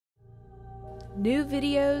New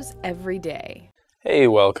videos every day. Hey,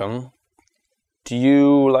 welcome. Do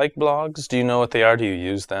you like blogs? Do you know what they are? Do you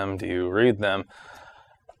use them? Do you read them?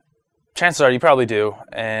 Chances are you probably do,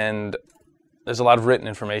 and there's a lot of written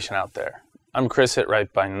information out there. I'm Chris at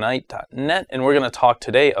Writebynight.net, and we're going to talk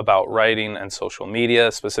today about writing and social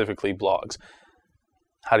media, specifically blogs.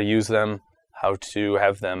 How to use them, how to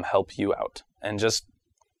have them help you out, and just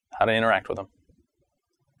how to interact with them.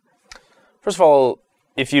 First of all,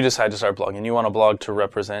 if you decide to start blogging, you want a blog to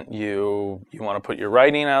represent you, you want to put your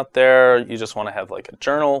writing out there, you just want to have like a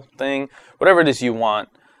journal thing, whatever it is you want,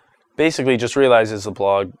 basically just realize, is the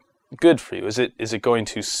blog good for you? Is it going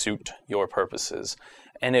to suit your purposes?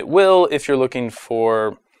 And it will if you're looking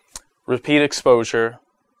for repeat exposure,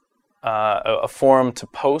 a forum to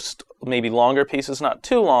post maybe longer pieces, not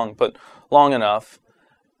too long, but long enough.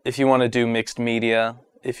 If you want to do mixed media,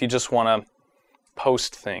 if you just want to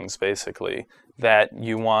post things basically that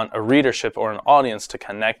you want a readership or an audience to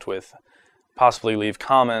connect with, possibly leave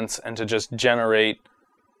comments, and to just generate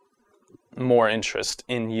more interest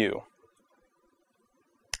in you.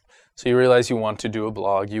 So you realize you want to do a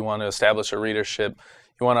blog, you want to establish a readership,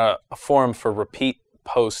 you want a forum for repeat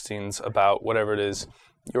postings about whatever it is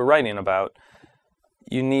you're writing about.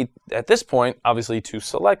 You need, at this point, obviously to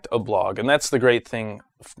select a blog. And that's the great thing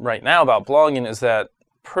right now about blogging, is that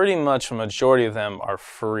pretty much a majority of them are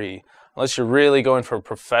free. Unless you're really going for a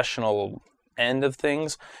professional end of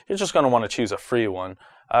things, you're just going to want to choose a free one.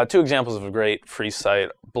 Two examples of a great free site: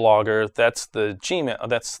 Blogger. That's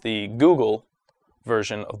the Google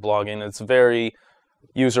version of blogging. It's very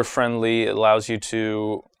user-friendly. It allows you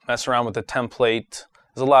to mess around with the template.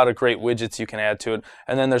 There's a lot of great widgets you can add to it.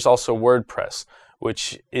 And then there's also WordPress,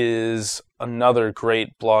 which is another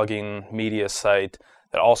great blogging media site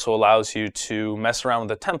that also allows you to mess around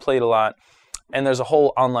with the template a lot. And there's a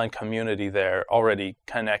whole online community there already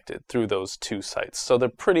connected through those two sites. So they're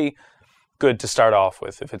pretty good to start off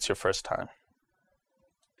with if it's your first time.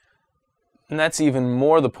 And that's even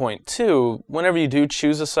more the point too. Whenever you do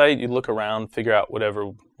choose a site, you look around, figure out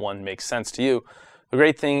whatever one makes sense to you. The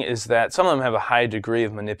great thing is that some of them have a high degree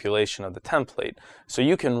of manipulation of the template. So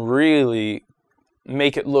you can really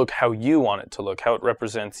make it look how you want it to look, how it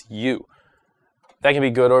represents you. That can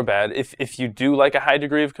be good or bad. If you do like a high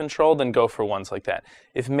degree of control, then go for ones like that.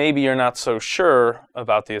 If maybe you're not so sure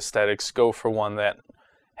about the aesthetics, go for one that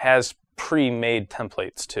has pre-made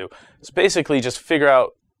templates too. So basically just figure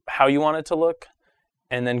out how you want it to look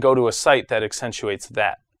and then go to a site that accentuates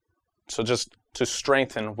that. So just to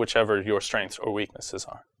strengthen whichever your strengths or weaknesses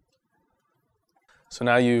are. So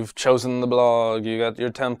now you've chosen the blog, you got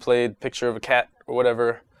your template, picture of a cat or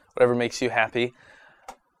whatever makes you happy.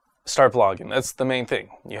 Start blogging. That's the main thing.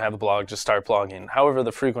 You have a blog, just start blogging. However,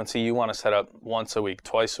 the frequency you want to set up: once a week,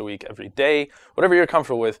 twice a week, every day, whatever you're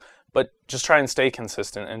comfortable with, but just try and stay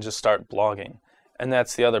consistent and just start blogging. And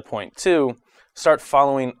that's the other point too. Start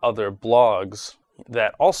following other blogs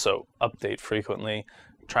that also update frequently.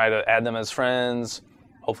 Try to add them as friends.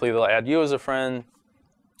 Hopefully they'll add you as a friend,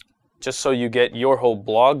 just so you get your whole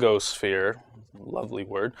blogosphere, lovely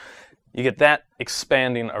word, you get that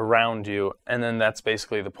expanding around you, and then that's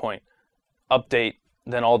basically the point. Update,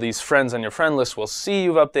 then all these friends on your friend list will see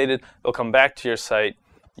you've updated, they'll come back to your site,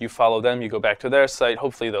 you follow them, you go back to their site,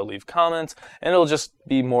 hopefully they'll leave comments, and it'll just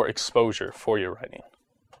be more exposure for your writing.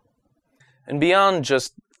 And beyond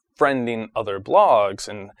just friending other blogs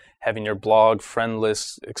and having your blog friend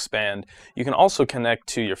list expand, you can also connect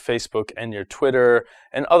to your Facebook and your Twitter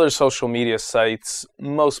and other social media sites.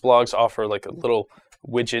 Most blogs offer like a little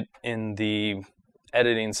widget in the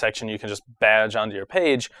editing section you can just badge onto your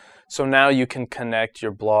page. So now you can connect your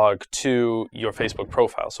blog to your Facebook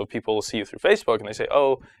profile. So people will see you through Facebook and they say,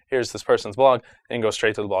 oh, here's this person's blog, and go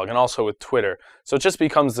straight to the blog. And also with Twitter. So it just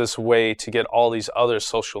becomes this way to get all these other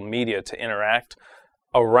social media to interact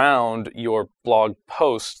around your blog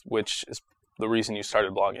post, which is the reason you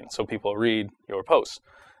started blogging, so people read your posts.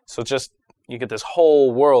 So just, you get this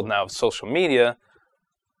whole world now of social media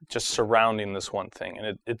just surrounding this one thing,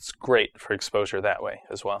 and it's great for exposure that way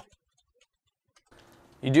as well.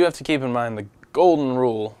 You do have to keep in mind the golden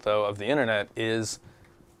rule, though, of the internet is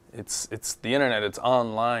it's the internet, it's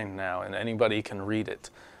online now, and anybody can read it.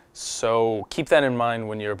 So keep that in mind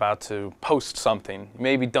when you're about to post something. You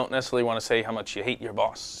maybe don't necessarily want to say how much you hate your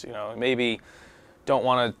boss. You know, maybe don't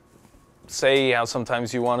want to say how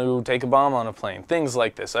sometimes you want to take a bomb on a plane. Things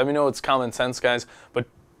like this. I mean, I know it's common sense, guys, but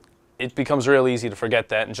it becomes real easy to forget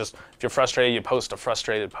that, and just, if you're frustrated, you post a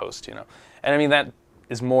frustrated post, you know. And I mean, that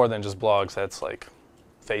is more than just blogs. That's like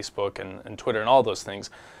Facebook and Twitter and all those things.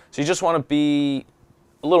 So you just want to be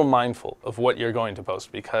a little mindful of what you're going to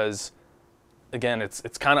post, because again, it's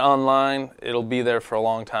kind of online. It'll be there for a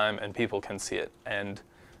long time, and people can see it and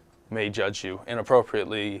may judge you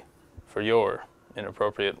inappropriately for your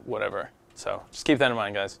inappropriate whatever. So just keep that in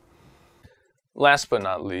mind, guys. Last but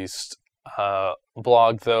not least,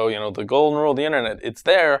 blog though, you know, the golden rule of the internet, it's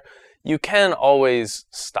there. You can always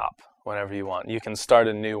stop whenever you want. You can start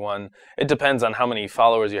a new one. It depends on how many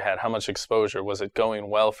followers you had, how much exposure, was it going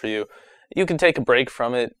well for you. You can take a break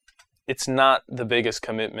from it. It's not the biggest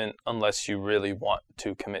commitment unless you really want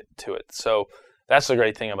to commit to it. So that's the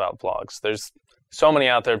great thing about blogs. There's so many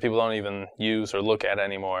out there people don't even use or look at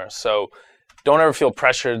anymore. So don't ever feel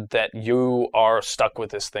pressured that you are stuck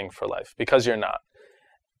with this thing for life, because you're not.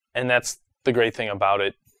 And that's the great thing about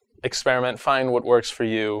it. Experiment, find what works for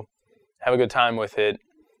you, have a good time with it,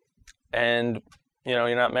 and you know,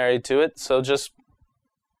 you're not married to it, so just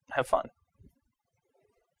have fun.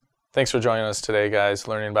 Thanks for joining us today, guys,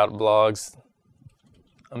 learning about blogs.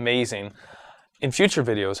 Amazing. In future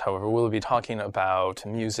videos, however, we'll be talking about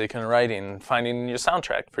music and writing, finding your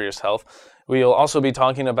soundtrack for yourself. We'll also be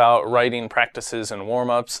talking about writing practices and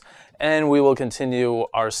warm-ups, and we will continue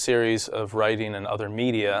our series of writing and other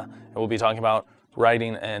media, and we'll be talking about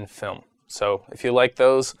writing and film. So if you like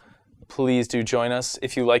those, please do join us.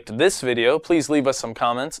 If you liked this video, please leave us some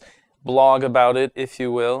comments. Blog about it, if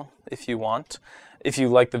you will, if you want. If you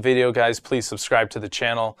like the video, guys, please subscribe to the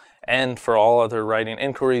channel. And for all other writing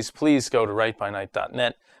inquiries, please go to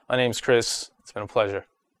writebynight.net. My name's Chris. It's been a pleasure.